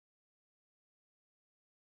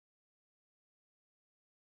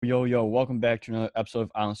Yo, welcome back to another episode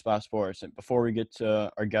of On the Spot Sports. And before we get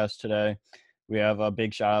to our guest today, we have a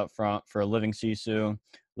big shout out for Living Sisu.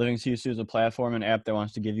 Living Sisu is a platform and app that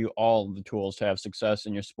wants to give you all the tools to have success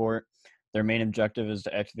in your sport. Their main objective is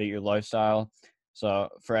to activate your lifestyle. So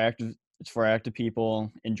it's for active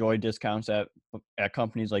people. Enjoy discounts at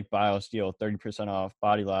companies like BioSteel, 30% off,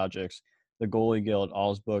 Body Logics, the Goalie Guild. All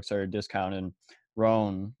his books are discounted.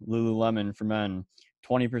 Roan, Lululemon for men,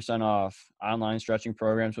 20% off. Online stretching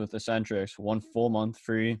programs with Eccentrics, 1 full month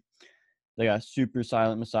free. They got super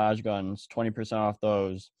silent massage guns, 20% off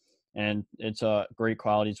those. And it's a great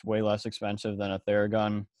quality. It's way less expensive than a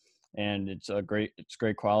Theragun, and it's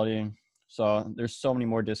great quality. So there's so many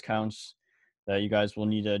more discounts that you guys will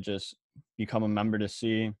need to just become a member to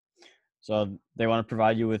see. So they want to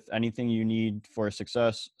provide you with anything you need for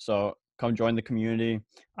success. So come join the community.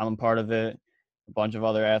 I'm a part of it. A bunch of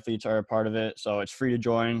other athletes are a part of it. So it's free to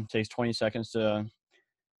join. It takes 20 seconds to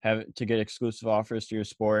get exclusive offers to your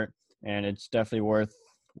sport, and it's definitely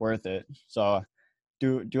worth it. So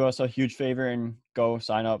do us a huge favor and go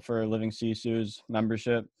sign up for Living Sisu's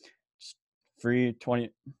membership. It's free, 20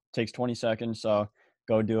 takes 20 seconds. So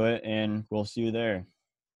go do it, and we'll see you there.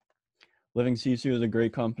 Living Sisu is a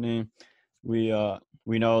great company. We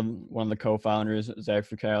know one of the co-founders, Zach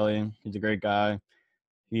Fricali. He's a great guy.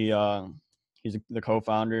 He's the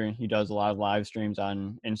co-founder. He does a lot of live streams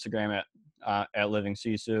on Instagram at Living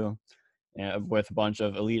Sisu, and with a bunch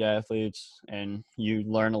of elite athletes, and you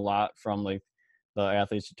learn a lot from like the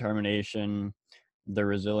athletes' determination, their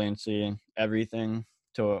resiliency, everything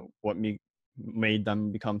to what made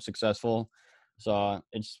them become successful. So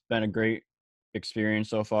it's been a great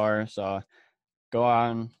experience so far. So go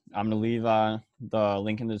on. I'm gonna leave the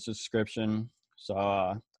link in the description.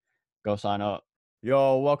 So go sign up.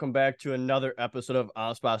 Yo, welcome back to another episode of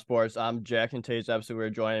On Spot Sports. I'm Jack, and today's episode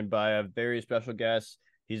we're joined by a very special guest.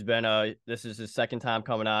 He's been this is his second time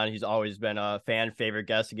coming on. He's always been a fan favorite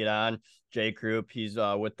guest to get on. Jay Croop. He's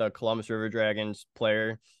with the Columbus River Dragons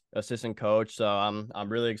player, assistant coach. So I'm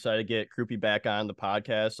really excited to get Croopy back on the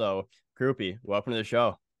podcast. So Croopy, welcome to the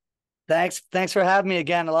show. Thanks for having me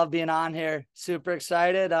again. I love being on here. Super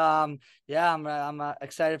excited. Yeah, I'm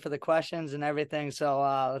excited for the questions and everything.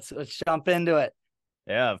 So let's jump into it.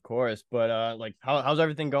 Yeah, of course. But like how's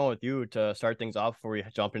everything going with you to start things off before we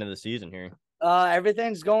jump into the season here?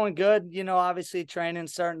 Everything's going good. Obviously training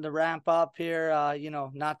starting to ramp up here.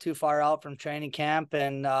 Not too far out from training camp,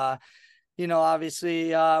 and obviously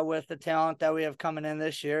with the talent that we have coming in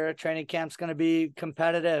this year, training camp's going to be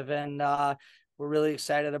competitive, and we're really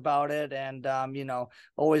excited about it. And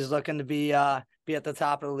always looking to be at the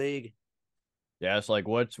top of the league. Yeah, it's like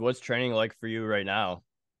what's training like for you right now?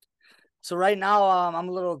 So right now, I'm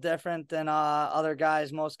a little different than other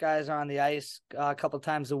guys. Most guys are on the ice a couple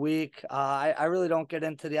times a week. I really don't get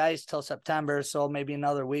into the ice till September, so maybe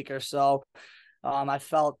another week or so. I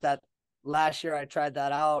felt that last year I tried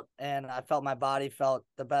that out, and I felt my body felt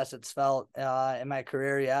the best it's felt in my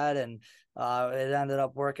career yet, and it ended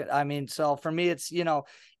up working. I mean, so for me, it's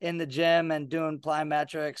in the gym and doing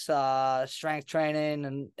plyometrics, strength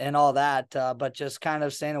training, and all that, but just kind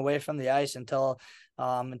of staying away from the ice until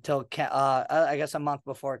I guess a month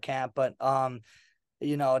before camp. But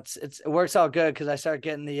it works out good because I start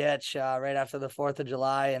getting the itch right after the 4th of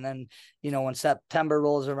July, and then when September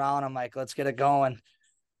rolls around, I'm like, let's get it going.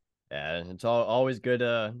 Yeah, it's always good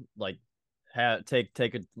to like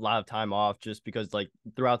take a lot of time off, just because like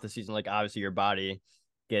throughout the season, like obviously your body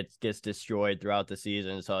gets destroyed throughout the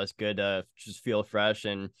season, so it's good to just feel fresh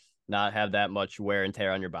and not have that much wear and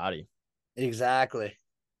tear on your body. Exactly.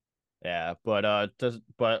 Yeah, but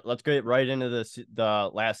let's get right into the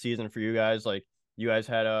last season for you guys. Like you guys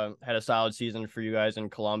had a solid season for you guys in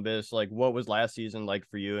Columbus. Like what was last season like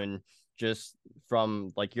for you, and just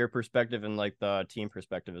from like your perspective and like the team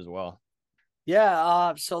perspective as well?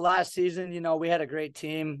 Yeah. So last season, we had a great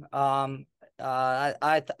team. I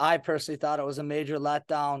personally thought it was a major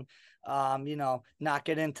letdown. Not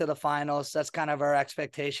get into the finals. That's kind of our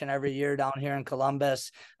expectation every year down here in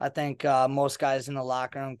Columbus. I think most guys in the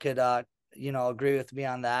locker room could agree with me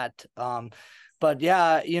on that. But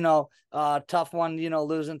yeah, tough one,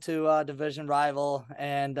 losing to a division rival,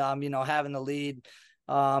 and having the lead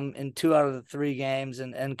in 2 out of the 3 games,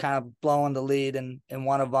 and kind of blowing the lead in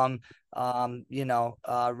one of them,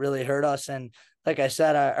 really hurt us. And like I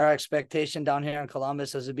said, our expectation down here in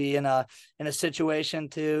Columbus is to be in a situation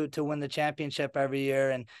to win the championship every year.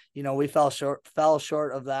 And, we fell short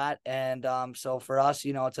of that. And so for us,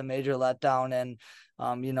 it's a major letdown. And,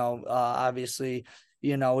 obviously,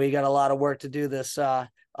 we got a lot of work to do this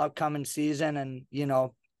upcoming season. And,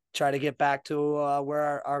 try to get back to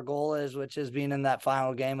where our goal is, which is being in that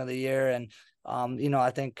final game of the year. And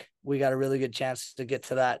I think we got a really good chance to get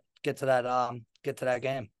to that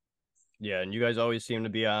game. Yeah, and you guys always seem to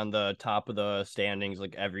be on the top of the standings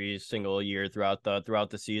like every single year throughout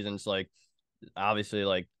the seasons. Like obviously,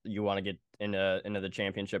 like you want to get into the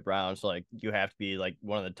championship rounds, so, like you have to be like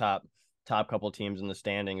one of the top couple teams in the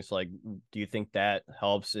standings. Like, do you think that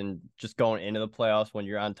helps in just going into the playoffs when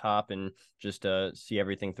you're on top and just see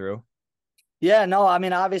everything through? Yeah, no, I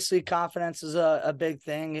mean, obviously confidence is a big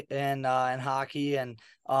thing in hockey. And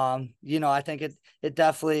I think it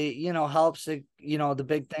definitely, helps. The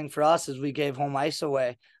big thing for us is we gave home ice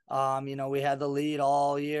away. We had the lead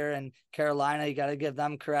all year, and Carolina, you got to give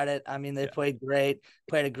them credit. I mean, they Yeah, played great,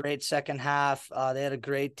 played a great second half. They had a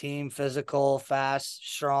great team, physical, fast,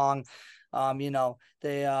 strong.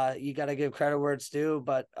 They you got to give credit where it's due,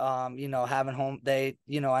 but having home, they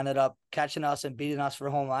ended up catching us and beating us for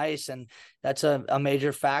home ice, and that's a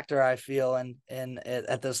major factor, I feel, in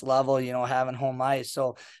at this level, having home ice.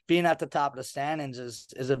 So being at the top of the standings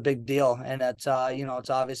is a big deal, and it's it's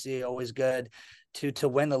obviously always good to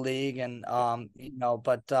win the league. And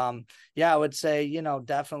yeah, I would say,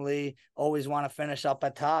 definitely always want to finish up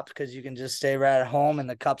at top, because you can just stay right at home, and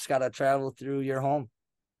the cup's got to travel through your home.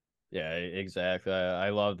 yeah, exactly. I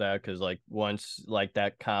love that because like once like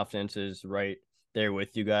that confidence is right there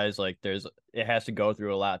with you guys, like it has to go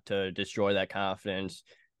through a lot to destroy that confidence.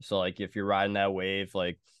 So like if you're riding that wave,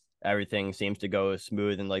 like everything seems to go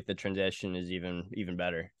smooth and like the transition is even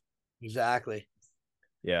better. Exactly.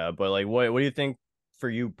 Yeah, but like what do you think for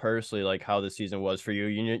you personally, like how the season was for you?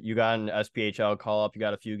 You got an SPHL call up, you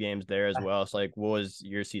got a few games there as well. So like what was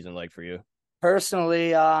your season like for you?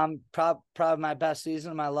 Personally, probably my best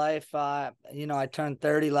season of my life. I turned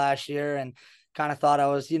 30 last year, and kind of thought I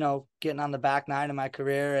was, getting on the back nine of my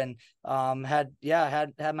career, and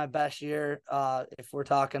had my best year. If we're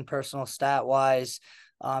talking personal stat wise,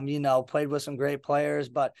 played with some great players,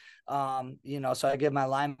 but so I give my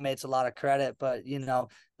line mates a lot of credit. But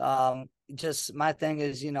just my thing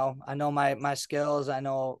is, I know my skills, I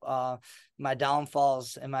know my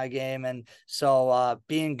downfalls in my game. And so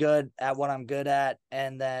being good at what I'm good at,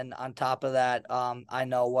 and then on top of that, I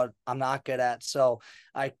know what I'm not good at. So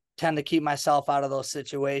I tend to keep myself out of those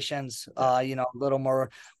situations, Yeah. a little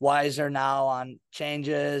more wiser now on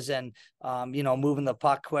changes, and moving the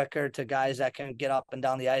puck quicker to guys that can get up and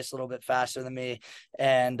down the ice a little bit faster than me.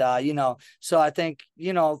 And so I think,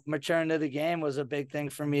 maturing to the game was a big thing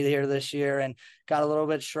for me here this year, and got a little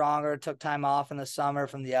bit stronger, took time off in the summer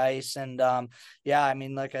from the ice. And yeah, I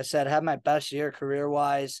mean, like I said, had my best year career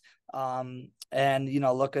wise. And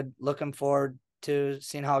looking forward to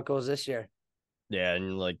seeing how it goes this year. Yeah,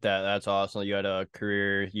 and like that's awesome. You had a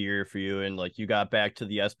career year for you and like you got back to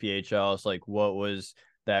the SPHL. It's like what was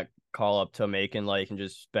that call up to Macon like and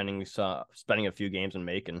just spending a few games in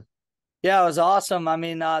Macon? Yeah, it was awesome. I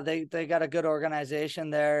mean, they got a good organization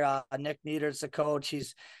there. Nick Nieder's the coach.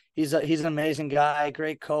 He's an amazing guy,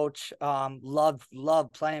 great coach. Love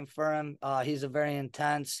playing for him. He's a very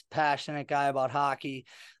intense, passionate guy about hockey.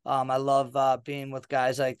 I love being with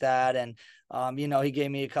guys like that. And he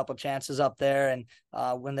gave me a couple chances up there,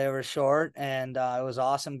 and when they were short, and it was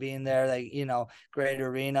awesome being there. Like, great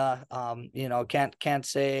arena. Can't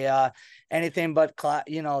say anything but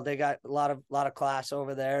they got a lot of class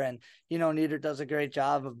over there. And Nieder does a great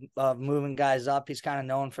job of moving guys up. He's kind of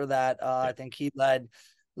known for that. I think he led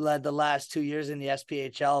the last 2 years in the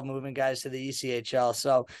SPHL, moving guys to the ECHL.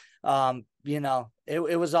 So,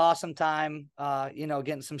 it was awesome time,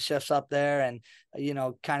 getting some shifts up there, and,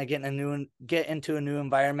 kind of get into a new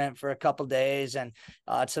environment for a couple days. And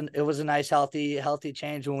it was a nice, healthy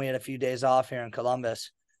change when we had a few days off here in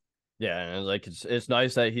Columbus. Yeah, and like it's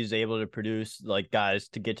nice that he's able to produce like guys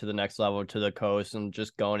to get to the next level to the coast and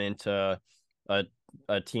just going into a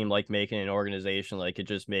a team like making an organization like it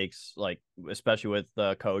just makes like especially with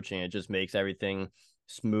coaching it just makes everything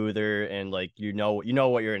smoother and like you know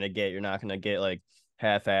what you're gonna get. You're not gonna get like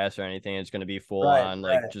half ass or anything. It's gonna be full Right, on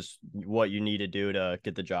like right. just what you need to do to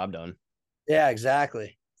get the job done. Yeah,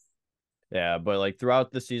 exactly. Yeah, but like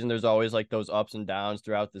throughout the season, there's always like those ups and downs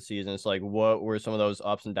throughout the season. It's like, what were some of those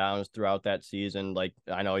ups and downs throughout that season? Like,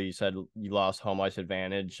 I know you said you lost home ice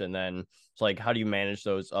advantage, and then it's like, how do you manage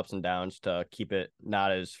those ups and downs to keep it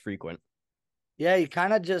not as frequent? Yeah, you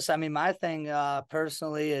kind of just, I mean, my thing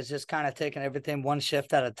personally is just kind of taking everything one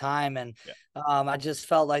shift at a time. And Yeah, I just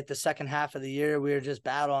felt like the second half of the year, we were just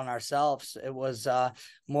battling ourselves. It was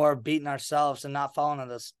more beating ourselves and not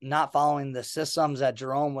following the systems that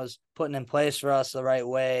Jerome was putting in place for us the right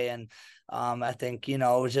way. And I think, it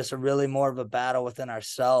was just a really more of a battle within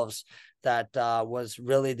ourselves that was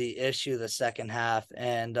really the issue the second half.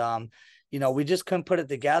 And we just couldn't put it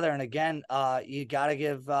together. And again, you got to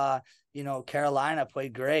give Carolina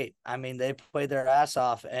played great. I mean, they played their ass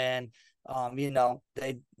off, and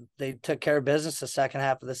they took care of business the second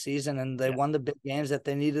half of the season, and they Yeah. won the big games that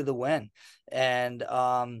they needed to win. And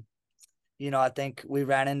I think we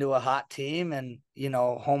ran into a hot team and,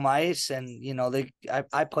 home ice, and,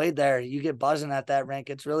 I played there. You get buzzing at that rink.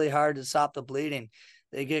 It's really hard to stop the bleeding.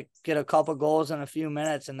 They get a couple goals in a few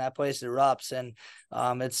minutes and that place erupts. And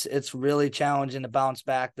it's really challenging to bounce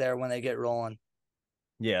back there when they get rolling.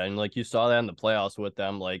 Yeah, and like you saw that in the playoffs with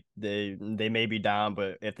them, like they may be down,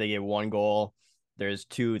 but if they get one goal, there's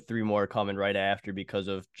two, three more coming right after because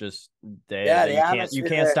of just Yeah, they the you atmosphere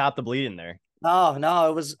can't there. stop the bleeding there. No,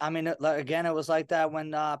 it was. I mean, again, it was like that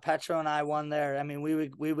when Petro and I won there. I mean,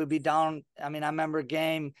 we would be down. I mean, I remember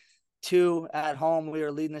game 2 at home. We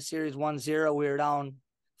were leading the series 1-0. We were down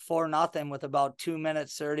 4-0 with about 2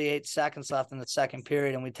 minutes 38 seconds left in the second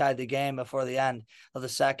period, and we tied the game before the end of the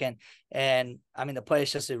second. And I mean, the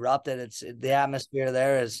place just erupted. The atmosphere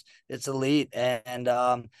there is it's elite, and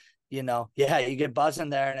yeah, you get buzzing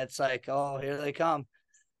there, and it's like, oh, here they come.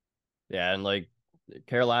 Yeah, and like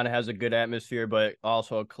Carolina has a good atmosphere, but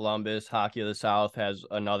also Columbus, Hockey of the South has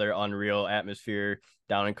another unreal atmosphere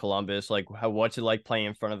down in Columbus. Like, what's it like playing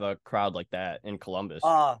in front of a crowd like that in Columbus?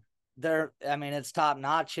 Uh I mean, it's top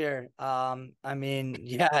notch here. I mean,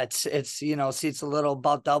 yeah, it's seats a little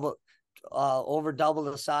about double, over double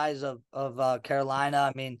the size of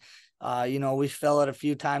Carolina. I mean, we fill it a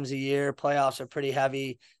few times a year. Playoffs are pretty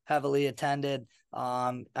heavily attended.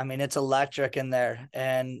 I mean, it's electric in there,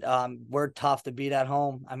 and we're tough to beat at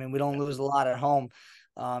home. I mean, we don't lose a lot at home.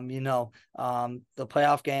 The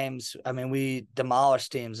playoff games, I mean, we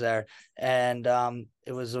demolished teams there, and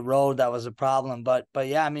it was a road that was a problem. But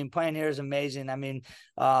yeah, I mean, playing here is amazing. I mean,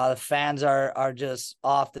 the fans are just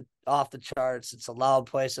off the charts. It's a loud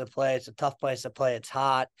place to play. It's a tough place to play. It's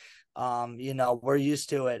hot. We're used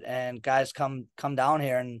to it, and guys come down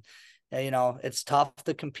here, and it's tough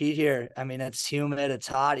to compete here. I mean, it's humid, it's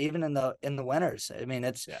hot, even in the winters. I mean,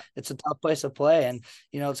 it's Yeah. it's a tough place to play, and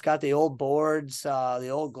it's got the old boards, the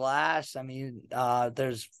old glass. I mean,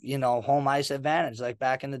 there's home ice advantage like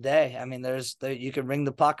back in the day. I mean, you could ring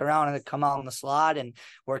the puck around and it come out in the slot, and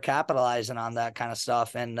we're capitalizing on that kind of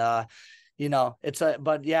stuff. And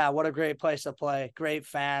but yeah, what a great place to play. Great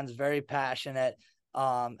fans, very passionate.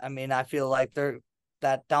 I mean, I feel like they're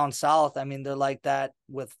that down south. I mean, they're like that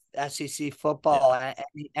with SEC Yeah. football,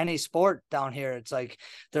 any sport down here. It's like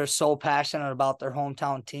they're so passionate about their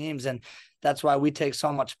hometown teams, and that's why we take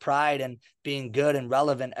so much pride in being good and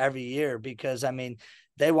relevant every year. Because I mean,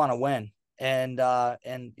 they want to win, and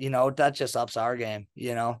that just ups our game.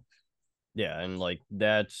 Yeah, and like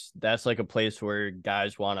that's like a place where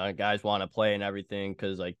guys wanna play and everything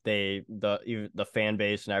because like the fan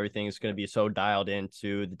base and everything is gonna be so dialed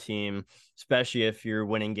into the team, especially if you're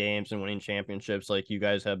winning games and winning championships like you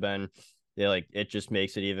guys have been. Like it just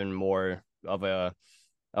makes it even more of a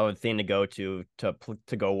thing to go to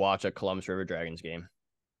go watch a Columbus River Dragons game.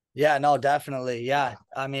 Yeah, no, definitely. Yeah.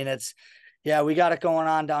 I mean, yeah, we got it going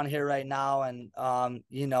on down here right now. And,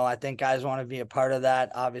 I think guys want to be a part of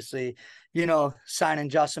that. Obviously, signing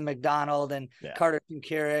Justin McDonald and Yeah, Carter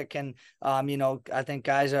Kincarick. And, I think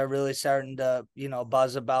guys are really starting to,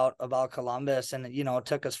 buzz about Columbus. And, it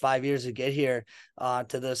took us 5 years to get here,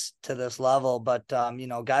 to this level. But,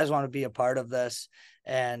 guys want to be a part of this.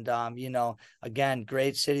 And, again,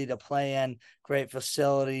 great city to play in, great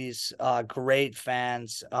facilities, great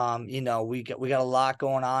fans. We got a lot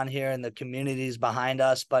going on here, and the communities behind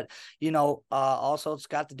us. But also it's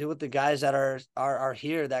got to do with the guys that are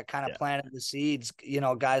here that kind of yeah, planted the seeds.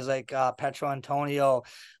 Guys like Petro Antonio,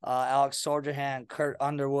 Alex Sorjahan, Kurt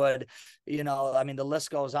Underwood. I mean, the list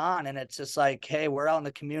goes on, and it's just like, hey, we're out in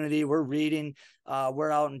the community, we're reading,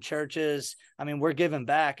 we're out in churches. I mean, we're giving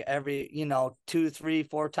back every 2, 3,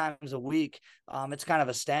 4 times a week. It's kind of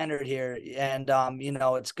a standard here, and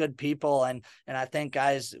it's good people, and I think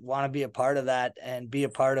guys want to be a part of that and be a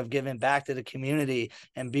part of giving back to the community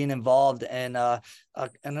and being involved in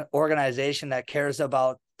an organization that cares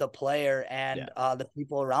about the player yeah. and the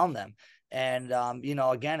people around them. And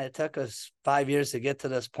again, it took us 5 years to get to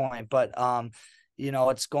this point, but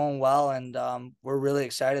it's going well, and we're really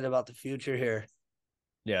excited about the future here.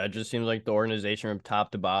 Yeah, it just seems like the organization from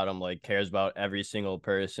top to bottom like cares about every single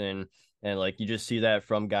person, and like you just see that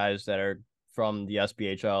from guys that are from the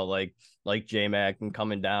SBHL, like J Mac and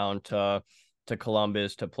coming down to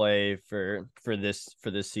Columbus to play for this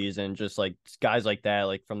season. Just like guys like that,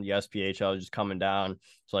 like from the SBHL, just coming down.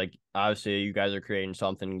 It's like obviously you guys are creating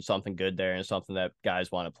something good there and something that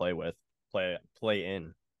guys want to play with. play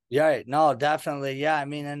in. Yeah, right. No, definitely. Yeah. I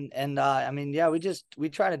mean, I mean, yeah, we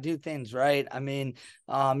try to do things right. I mean,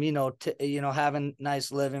 having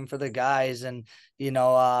nice living for the guys and,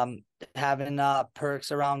 having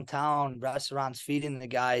perks around town, restaurants feeding the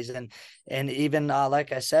guys and even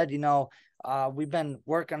like I said, we've been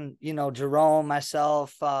working, Jerome,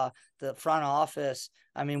 myself, the front office.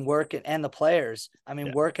 I mean, working and the players. I mean,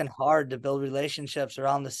 Yeah. working hard to build relationships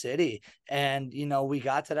around the city. And, we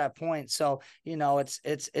got to that point. So,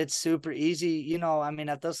 it's super easy. I mean,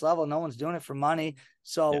 at this level, no one's doing it for money. Yeah.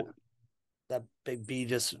 So that big B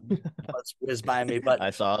just whizzed by me, but I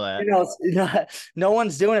saw that. you know, no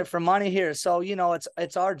one's doing it for money here. So,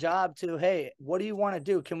 it's our job to, hey, what do you want to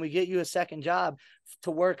do? Can we get you a second job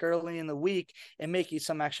to work early in the week and make you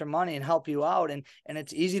some extra money and help you out? And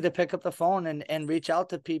it's easy to pick up the phone and reach out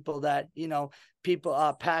to people that,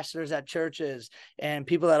 people, pastors at churches and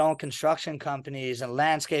people that own construction companies and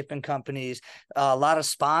landscaping companies, a lot of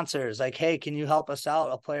sponsors like, hey, can you help us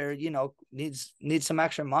out? A player, needs some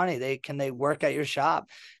extra money. Can they work at your shop?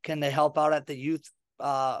 Can they help out at the youth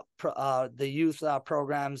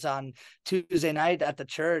programs on Tuesday night at the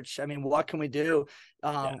church? I mean, what can we do?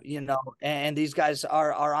 Yeah. And these guys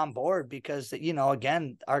are on board because,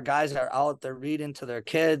 again, our guys are out, they're reading to their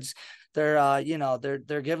kids. They're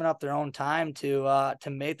giving up their own time to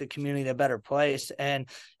make the community a better place. And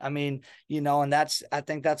I mean, and I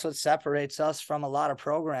think that's what separates us from a lot of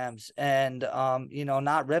programs and,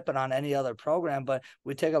 not ripping on any other program, but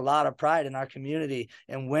we take a lot of pride in our community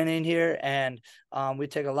and winning here. And we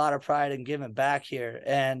take a lot of pride in giving back here.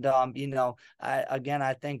 And,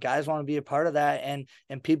 I think guys want to be a part of that and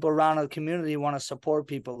people around the community want to support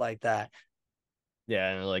people like that. Yeah,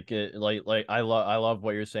 and like I love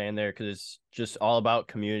what you're saying there because it's just all about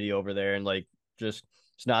community over there, and like just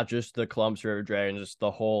it's not just the Columbus River Dragons, it's the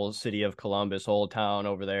whole city of Columbus, whole town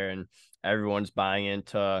over there, and everyone's buying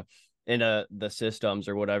into the systems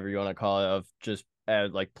or whatever you want to call it of just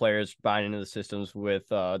like players buying into the systems with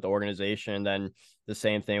the organization, and then the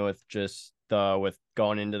same thing with just with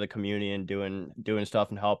going into the community and doing stuff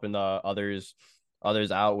and helping the others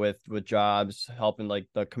out with jobs, helping like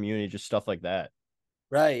the community, just stuff like that.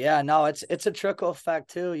 Right. Yeah. No, it's a trickle effect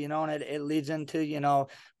too, and it leads into,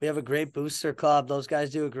 we have a great booster club. Those guys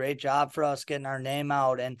do a great job for us getting our name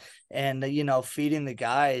out and feeding the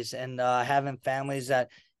guys and having families that,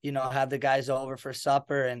 have the guys over for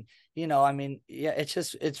supper. And, I mean, yeah,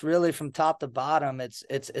 it's really from top to bottom. It's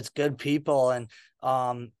good people. And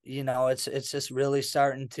it's just really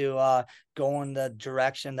starting to go in the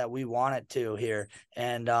direction that we want it to here.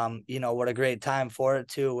 And what a great time for it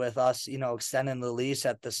too, with us, extending the lease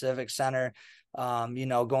at the Civic Center,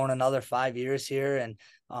 going another 5 years here. And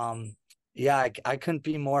yeah, I couldn't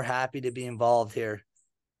be more happy to be involved here.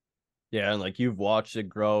 Yeah, and like you've watched it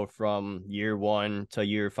grow from year one to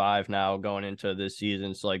year five now going into this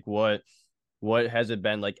season. So like what has it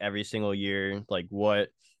been like every single year? Like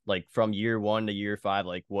from year one to year five,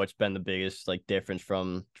 like what's been the biggest like difference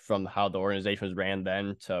from how the organization was ran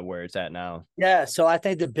then to where it's at now? Yeah, so I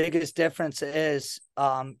think the biggest difference is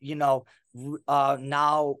now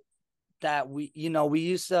that we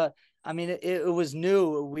used to, I mean, it was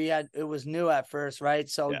new. It was new at first, right?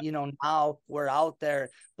 So, Yeah. now we're out there,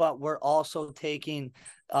 but we're also taking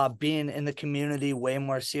being in the community way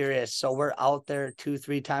more serious. So we're out there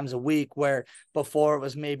 2-3 times a week, where before it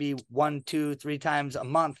was maybe 1-2-3 times a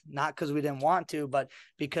month, not because we didn't want to, but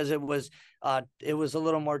because it was a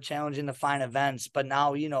little more challenging to find events. But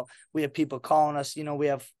now, we have people calling us, we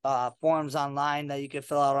have forms online that you can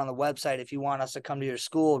fill out on the website if you want us to come to your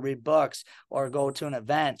school, read books, or go to an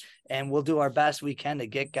event. And we'll do our best we can to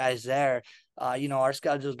get guys there. Our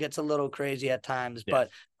schedule gets a little crazy at times, Yeah. but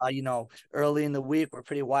early in the week, we're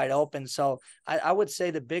pretty wide open. So I would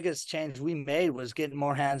say the biggest change we made was getting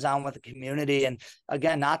more hands-on with the community. And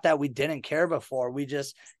again, not that we didn't care before, we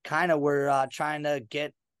just kind of were trying to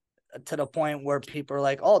get to the point where people are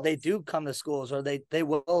like, oh, they do come to schools, or they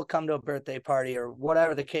will come to a birthday party, or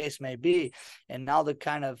whatever the case may be. And now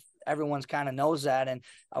everyone's kind of knows that. And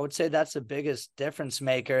I would say that's the biggest difference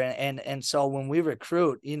maker. And so when we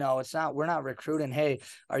recruit, we're not recruiting, hey,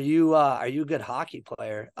 are you a good hockey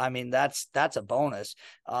player? I mean, that's a bonus.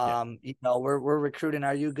 Yeah. We're recruiting,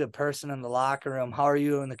 are you a good person in the locker room? How are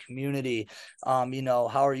you in the community? How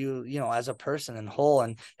are you, as a person in whole,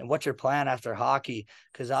 and what's your plan after hockey?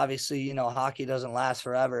 Because obviously, hockey doesn't last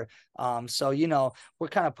forever. So we're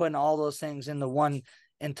kind of putting all those things into one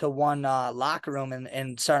locker room,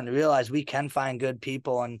 and starting to realize we can find good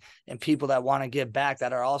people and people that want to give back,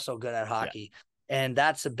 that are also good at Yeah. hockey. And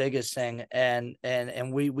that's the biggest thing. And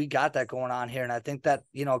we got that going on here. And I think that,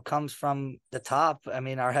 comes from the top. I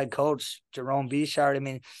mean, our head coach, Jerome Bichard, I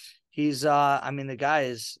mean, he's I mean, the guy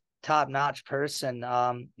is top-notch person.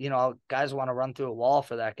 Guys want to run through a wall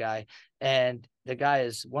for that guy. And the guy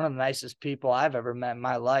is one of the nicest people I've ever met in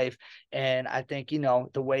my life. And I think,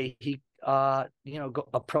 the way he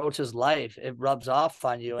approaches life, it rubs off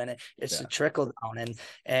on you, and it's Yeah. a trickle down.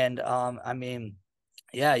 And I mean,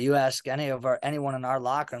 yeah, you ask anyone in our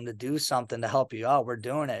locker room to do something to help you out, we're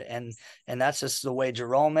doing it. And that's just the way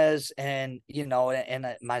Jerome is, and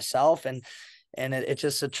myself, and it's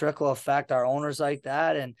just a trickle effect. Our owners like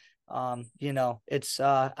that. And it's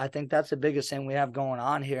I think that's the biggest thing we have going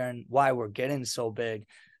on here and why we're getting so big.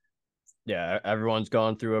 Yeah, everyone's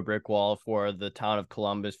gone through a brick wall for the town of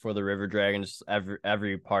Columbus, for the River Dragons,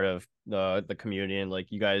 every part of the community. And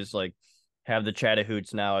like you guys like have the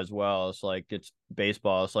Chattahoots now as well. It's like it's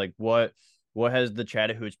baseball. It's like what has the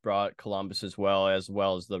Chattahoots brought Columbus as well as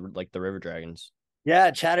the River Dragons?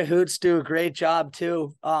 Yeah, Chattahoots do a great job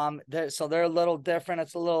too. They're a little different.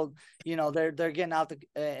 It's a little, they're getting out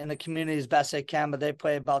in the community as best they can, but they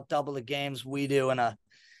play about double the games we do in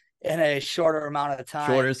a shorter amount of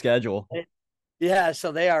Shorter time. schedule. Yeah,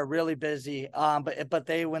 so they are really busy. But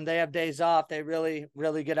they, when they have days off, they really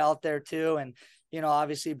really get out there too. And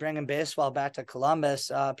obviously bringing baseball back to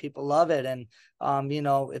Columbus, people love it. And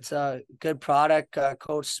it's a good product.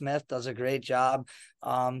 Coach Smith does a great job.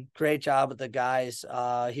 Great job with the guys.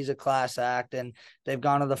 He's a class act, and they've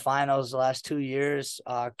gone to the finals the last 2 years.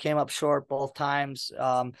 Came up short both times.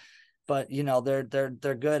 But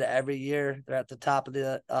they're good every year. They're at the top of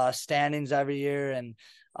the standings every year. And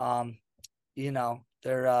they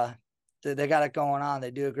got it going on.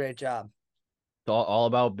 They do a great job. It's all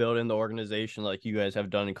about building the organization like you guys have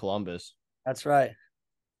done in Columbus. That's right.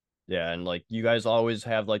 Yeah, and like you guys always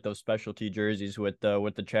have like those specialty jerseys with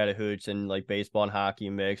the Chattahoots and like baseball and hockey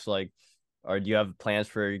mix. Like, or do you have plans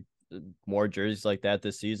for more jerseys like that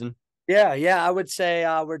this season? Yeah, I would say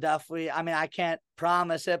we're definitely. I mean, I can't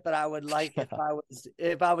promise it, but I would like,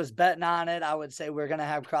 if I was betting on it, I would say we're gonna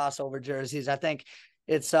have crossover jerseys. I think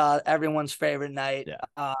it's everyone's favorite night.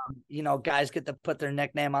 Yeah. Guys get to put their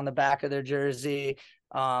nickname on the back of their jersey.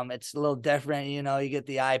 It's a little different. You get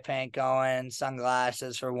the eye paint going,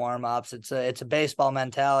 sunglasses for warm ups. It's a baseball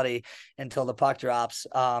mentality until the puck drops.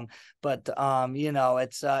 But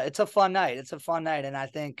it's a fun night. It's a fun night, and I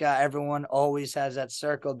think everyone always has that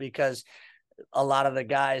circled because a lot of the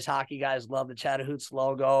guys, hockey guys, love the Chattahoots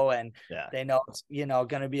logo, and Yeah. they know it's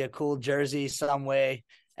going to be a cool jersey some way.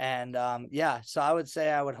 And so I would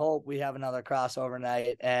say, I would hope we have another crossover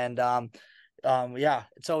night. And yeah,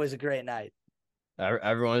 it's always a great night.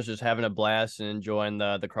 Everyone's just having a blast and enjoying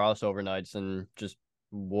the crossover nights, and just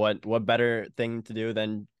what better thing to do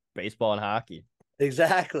than baseball and hockey?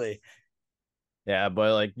 Exactly. Yeah,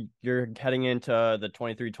 but like you're heading into the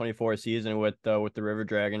 23-24 season with the River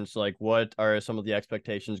Dragons. Like, what are some of the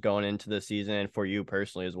expectations going into the season and for you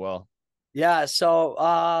personally as well? Yeah. So,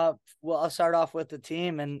 well, I'll start off with the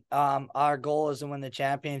team, and our goal is to win the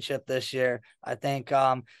championship this year. I think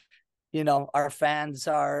our fans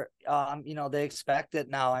are, they expect it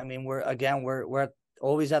now. I mean, we're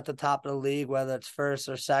always at the top of the league, whether it's first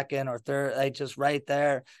or second or third, like just right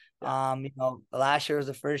there. Yeah. Last year was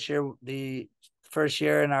the first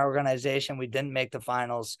year in our organization we didn't make the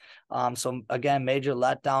finals. So again, major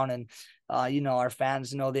letdown. And our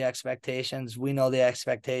fans know the expectations. We know the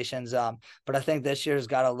expectations. But I think this year's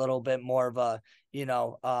got a little bit more of a,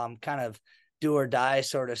 kind of do or die,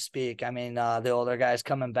 so to speak. I mean, the older guys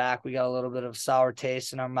coming back, we got a little bit of sour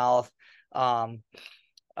taste in our mouth.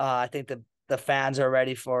 I think the fans are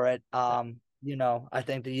ready for it. I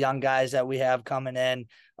think the young guys that we have coming in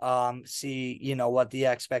see, what the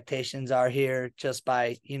expectations are here just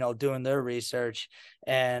by, doing their research.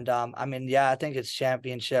 And I mean, yeah, I think it's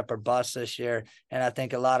championship or bust this year. And I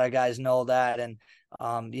think a lot of guys know that. And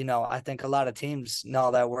I think a lot of teams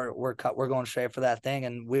know that we're going straight for that thing.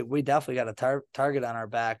 And we definitely got a target on our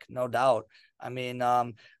back, no doubt. I mean,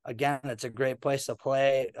 again, it's a great place to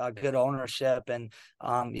play, good ownership, and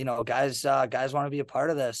guys want to be a part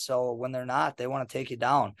of this. So when they're not, they want to take you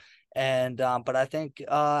down. And but I think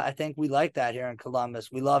we like that here in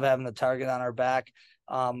Columbus. We love having the target on our back.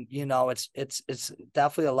 It's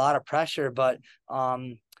definitely a lot of pressure, but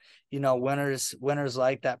winners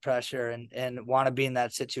like that pressure and want to be in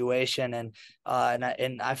that situation. And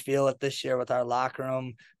I feel it this year with our locker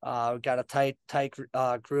room. We've got a tight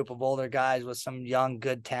group of older guys with some young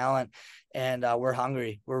good talent, and we're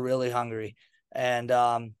hungry. We're really hungry. And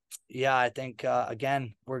yeah, I think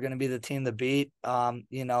again we're going to be the team to beat. I'm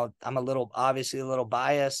obviously a little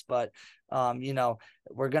biased, but You know,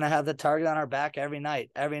 we're gonna have the target on our back every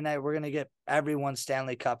night. Every night we're gonna get everyone's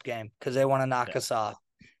Stanley Cup game because they want to knock Yeah. us off.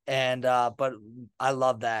 And but I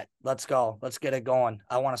love that. Let's go. Let's get it going.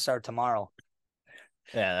 I want to start tomorrow.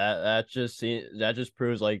 Yeah, that just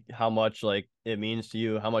proves like how much like it means to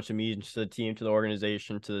you, how much it means to the team, to the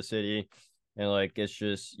organization, to the city, and like it's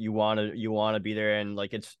just you want to be there, and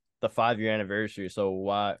like it's the 5 year anniversary. So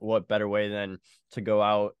what better way than to go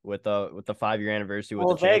out with the 5 year anniversary with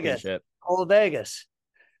the Old Vegas. championship? Old Vegas.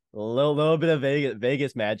 A little bit of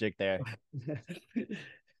Vegas magic there.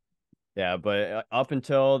 Yeah, but up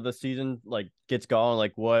until the season like gets going,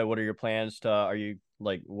 like what are your plans to are you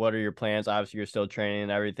like what are your plans? Obviously you're still training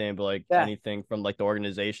and everything, but like Yeah. anything from like the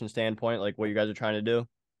organization standpoint, like what you guys are trying to do?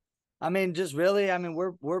 I mean, just really, I mean,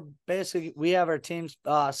 we're basically we have our teams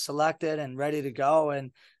selected and ready to go.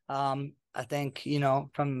 And I think, you know,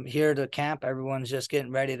 from here to camp, everyone's just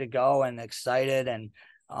getting ready to go and excited. And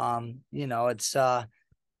you know, it's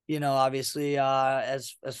you know, obviously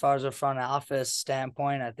as far as a front office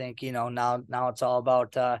standpoint, I think, you know, now it's all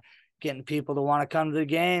about getting people to want to come to the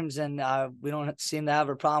games, and we don't seem to have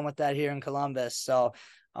a problem with that here in Columbus. So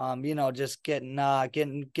you know, just getting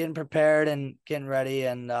prepared and getting ready,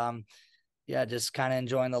 and yeah, just kind of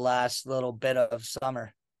enjoying the last little bit of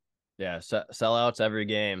summer. Yeah, sellouts every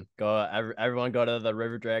game. Everyone go to the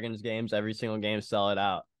River Dragons games, every single game, sell it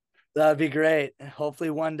out. That'd be great. Hopefully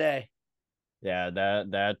one day. Yeah,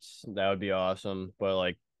 that would be awesome. But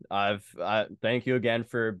like I thank you again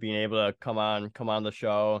for being able to come on the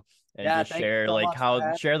show and Yeah, just thank you share so like much for how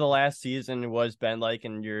having share the me. last season was been like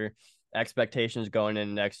and your expectations going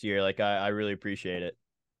in next year. Like I really appreciate it.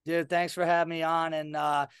 Dude, thanks for having me on, and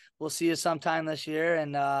we'll see you sometime this year,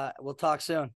 and we'll talk soon.